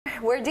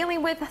we're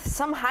dealing with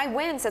some high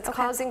winds. It's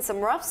causing some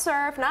rough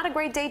surf. Not a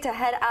great day to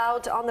head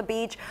out on the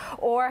beach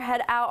or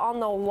head out on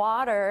the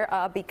water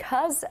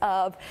because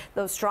of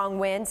those strong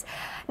winds.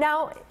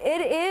 Now,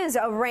 it is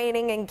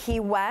raining in Key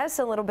West,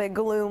 a little bit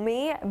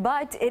gloomy,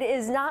 but it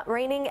is not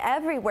raining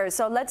everywhere.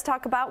 So let's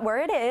talk about where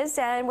it is,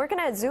 and we're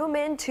going to zoom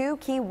into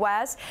Key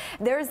West.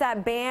 There's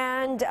that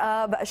band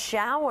of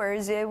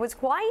showers. It was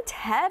quite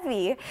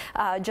heavy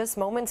just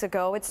moments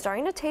ago. It's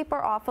starting to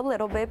taper off a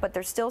little bit, but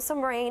there's still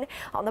some rain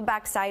on the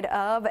backside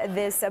of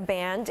this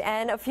band,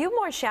 and a few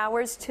more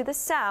showers to the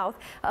south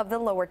of the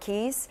lower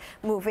Keys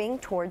moving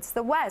towards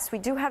the west. We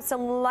do have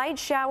some light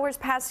showers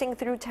passing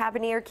through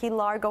Tavernier, Key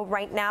Largo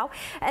right now,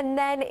 and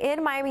then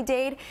in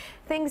Miami-Dade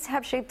things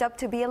have shaped up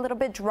to be a little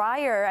bit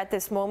drier at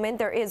this moment.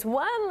 There is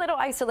one little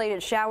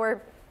isolated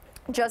shower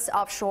just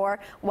offshore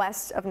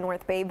west of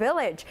North Bay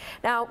Village.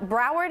 Now,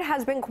 Broward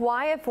has been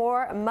quiet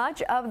for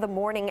much of the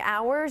morning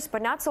hours,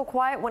 but not so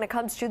quiet when it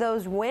comes to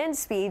those wind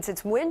speeds.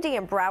 It's windy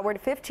in Broward,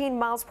 15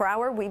 miles per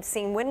hour. We've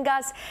seen wind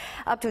gusts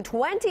up to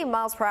 20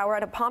 miles per hour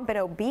at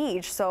Pompano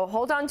Beach, so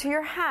hold on to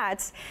your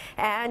hats.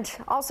 And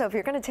also, if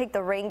you're going to take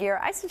the rain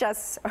gear, I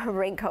suggest a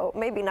raincoat,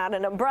 maybe not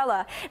an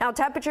umbrella. Now,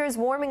 temperatures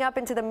warming up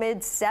into the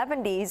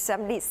mid-70s,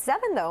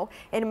 77 though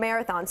in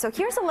Marathon. So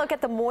here's a look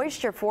at the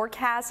moisture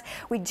forecast.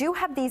 We do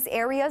have these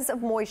areas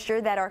of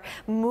moisture that are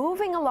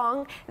moving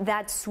along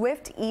that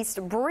swift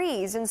east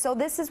breeze, and so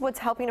this is what's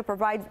helping to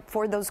provide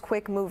for those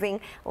quick moving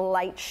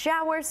light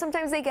showers.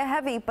 Sometimes they get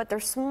heavy, but they're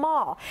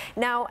small.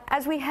 Now,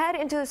 as we head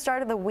into the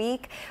start of the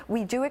week,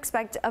 we do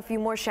expect a few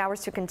more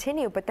showers to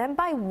continue, but then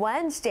by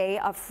Wednesday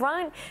a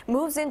front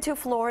moves into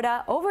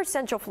Florida, over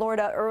central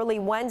Florida early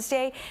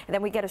Wednesday, and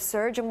then we get a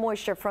surge of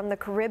moisture from the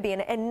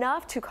Caribbean,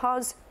 enough to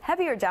cause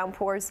heavier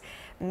downpours,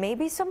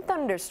 maybe some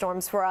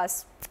thunderstorms for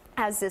us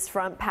as this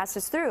front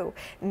passes through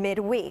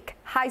midweek.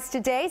 Highs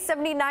today,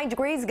 79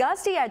 degrees,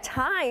 gusty at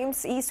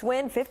times, east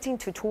wind 15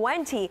 to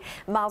 20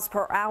 miles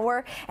per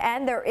hour,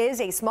 and there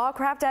is a small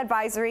craft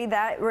advisory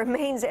that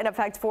remains in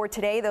effect for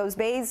today. Those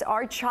bays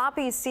are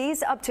choppy,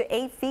 seas up to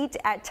 8 feet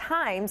at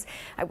times.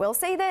 I will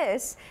say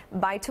this,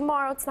 by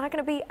tomorrow it's not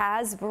going to be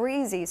as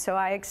breezy, so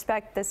I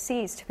expect the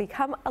seas to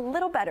become a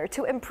little better,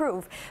 to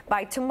improve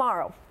by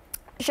tomorrow.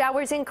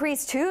 Showers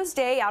increase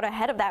Tuesday out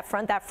ahead of that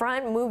front. That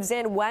front moves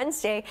in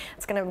Wednesday.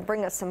 It's going to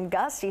bring us some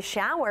gusty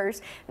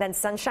showers. Then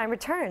sunshine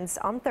returns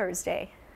on Thursday.